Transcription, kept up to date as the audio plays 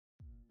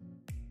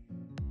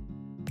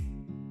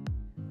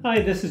Hi,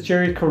 this is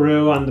Jerry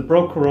Carew. I'm the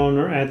broker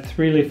owner at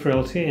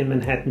Realty in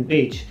Manhattan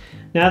Beach.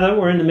 Now that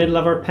we're in the middle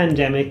of our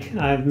pandemic,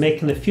 I'm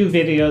making a few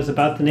videos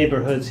about the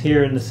neighborhoods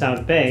here in the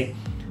South Bay.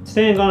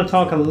 Today I'm going to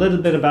talk a little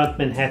bit about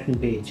Manhattan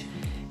Beach.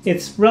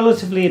 It's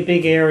relatively a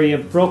big area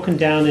broken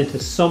down into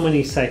so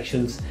many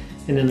sections,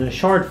 and in a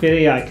short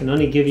video I can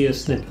only give you a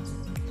snippet.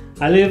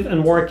 I live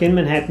and work in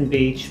Manhattan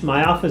Beach.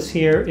 My office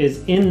here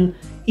is in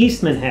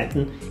East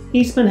Manhattan.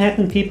 East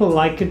Manhattan people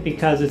like it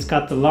because it's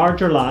got the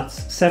larger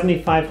lots,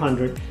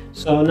 7,500,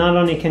 so not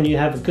only can you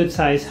have a good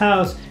sized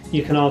house,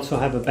 you can also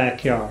have a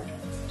backyard.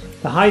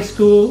 The high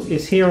school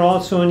is here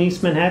also in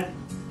East Manhattan.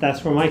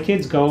 That's where my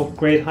kids go,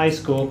 great high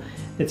school.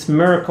 It's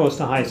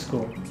Miracosta High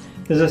School.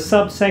 There's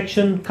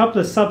a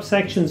couple of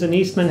subsections in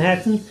East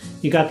Manhattan.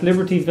 You got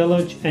Liberty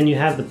Village and you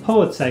have the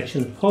Poet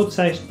section. The Poet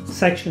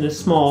section is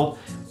small.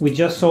 We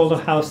just sold a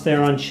house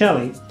there on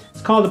Shelley.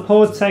 It's called the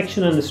Poet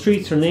section and the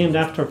streets are named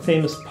after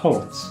famous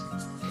poets.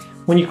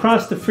 When you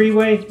cross the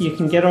freeway, you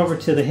can get over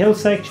to the Hill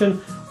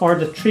section or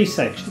the Tree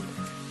section.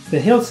 The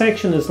Hill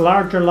section is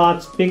larger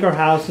lots, bigger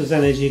houses,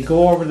 and as you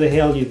go over the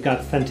hill, you've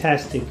got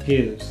fantastic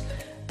views.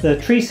 The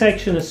Tree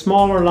section is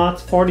smaller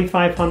lots,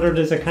 4,500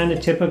 is a kind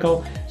of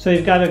typical, so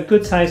you've got a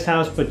good sized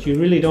house, but you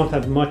really don't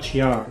have much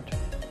yard.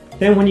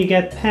 Then when you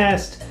get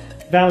past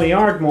Valley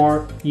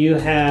Ardmore, you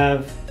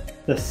have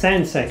the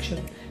Sand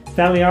section.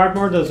 Valley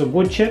Ardmore does a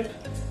wood chip,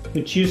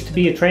 which used to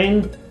be a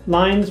train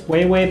lines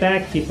way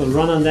back. People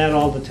run on that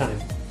all the time.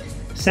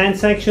 Sand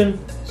section,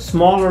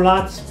 smaller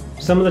lots.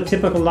 Some of the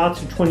typical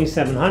lots are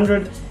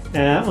 2,700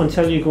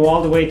 until you go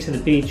all the way to the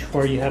beach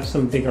where you have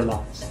some bigger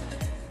lots.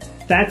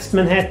 That's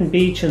Manhattan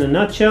Beach in a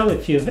nutshell.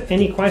 If you have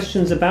any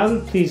questions about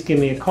it, please give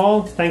me a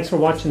call. Thanks for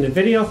watching the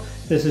video.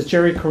 This is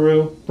Jerry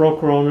Carew,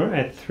 broker owner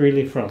at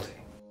Realty.